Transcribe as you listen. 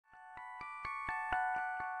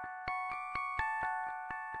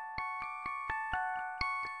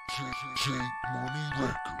Money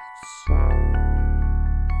Records.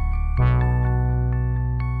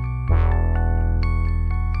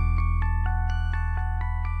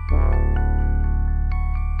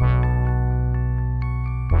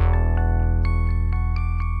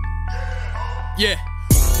 Yeah,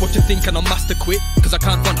 what you thinkin'? I must have quit, cause I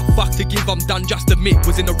can't find a fuck to give, I'm done, just admit.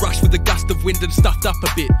 Was in a rush with a gust of wind and stuffed up a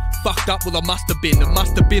bit. Fucked up, well I must have been, it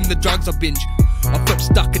must have been the drugs I binge. I felt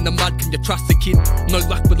stuck in the mud, can you trust the kid? No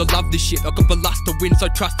luck but I love this shit, I got the lust to win, so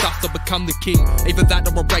trust us, I'll become the king. Either that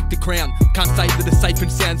or I'll break the crown. Can't say that it's safe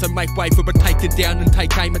and sound, so make way for a take it down and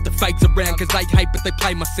take aim at the fakes around, cause they hate but they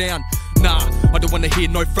play my sound. Nah, I don't wanna hear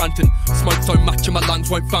no frontin'. Smoke so much and my lungs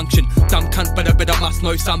won't function. Dumb cunt, but I must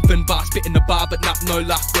know something. Bar spit in the bar, but no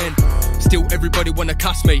luck then. Still everybody wanna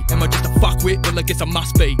cuss me. Am I just a fuckwit? Well I guess I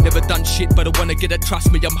must be. Never done shit, but I wanna get it,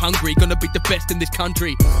 trust me, I'm hungry. Gonna be the best in this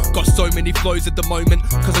country. Got so many flows at the moment,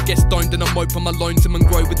 cause I get stoned and I mope on my lonesome and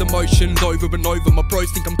grow with emotions over and over. My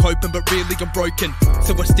bros think I'm coping, but really I'm broken.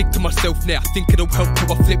 So I stick to myself now, think it'll help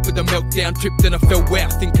till I flip with a meltdown. Tripped and I fell wow,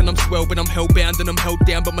 thinking I'm swell, but I'm hellbound and I'm held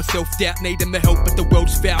down by my self-doubt. Needing the help, but the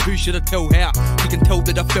world's foul, who should I tell how? You can tell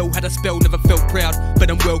that I fell, had a spell, never felt proud.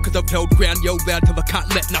 But I'm well cause I've held ground, yelled loud till I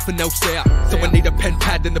can't let nothing else out. So I need a pen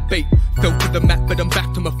pad and a beat. Fell to the mat but I'm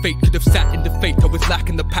back to my feet. Could have sat in defeat, I was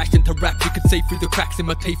lacking the passion to rap. You could see through the cracks in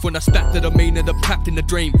my teeth when I spat that I mean that I'm trapped in a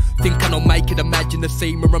dream. Thinkin' I'll make it, imagine the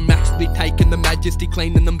scene where I'm actually taking the majesty,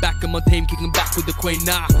 cleaning them back and my team kicking back with the queen.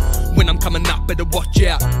 Nah, when I'm coming up better watch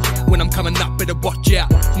out. When I'm coming up better watch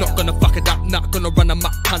out. Not gonna fuck it up, not gonna run a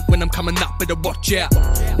muck cunt. When I'm coming up better watch out.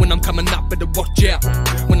 When I'm coming up better watch out.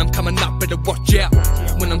 When I'm coming up better watch out.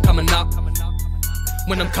 When I'm coming up.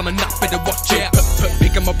 When I'm coming up, better watch out.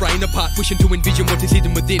 Picking my brain apart, wishing to envision what is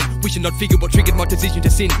hidden within. Wishing I'd figure what triggered my decision to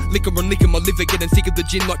sin. Liquor on liquor, my liver getting sick of the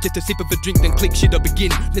gin. Not just a sip of a drink, then click shit I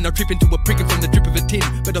begin. Then I trip into a pricker from the drip of a tin.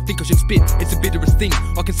 But I think I should spit, it's the bitterest thing.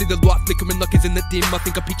 I can see the light flickering like it's in the dim. I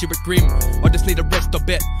think I picture it grim. I just need a rest, I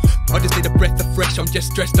bet. I just need a breath of fresh, I'm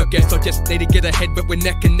just stressed I guess. I just need to get ahead, but we're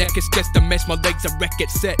neck and neck. It's just a mess, my legs are wreck, get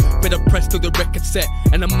set. Better press till the record's set.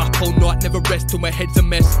 And I'm up all night, never rest till my head's a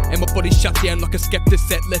mess. And my body's shut down like a skeptic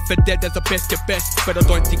set. Left for dead as a best get best. But I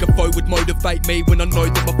don't think a foe would motivate me when I know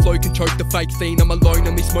that my flow can choke the fake scene. I'm alone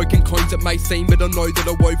and me smoking cones it may seem, but I know that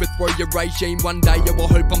I'll overthrow your regime one day. Yo, I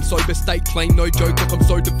hope I'm sober, stay clean, no joke, like I'm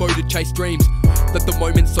so devoted, chase dreams. Let the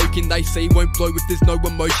moment soak in, they see, won't blow if there's no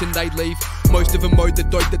emotion, they leave. Most of them owe the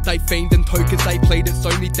dope that they fiend and toke as they plead. It's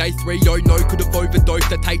only day 3, yo no, could've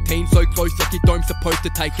overdosed at 18. So close like you don't supposed to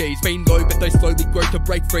take ease. Been low but they slowly grow to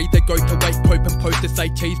break free. They go to wait, cope and post to say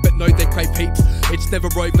cheese, but no they crave heaps. It's never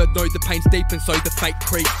over, no the pain's deep and so the fate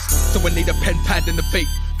creeps. So I need a pen pad and a beat.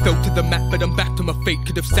 Fell to the mat but I'm back to my feet.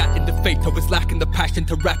 Could have sat in defeat, I was lacking the passion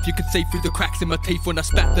to rap. You could see through the cracks in my teeth when I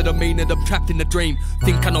spat that I mean that I'm trapped in a dream.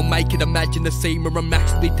 Thinkin' I'll make it, imagine the scene where I'm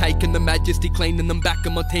actually taking the majesty, cleaning them back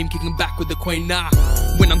and my team kicking back with the queen. Nah,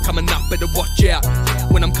 when I'm coming up better watch out.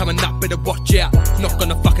 When I'm coming up better watch out. Not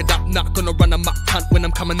gonna fuck it up, not gonna run a muck cunt. When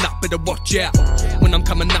I'm coming up better watch out. When I'm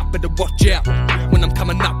coming up better watch out. When I'm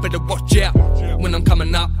coming up better watch out. When I'm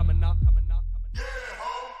coming up.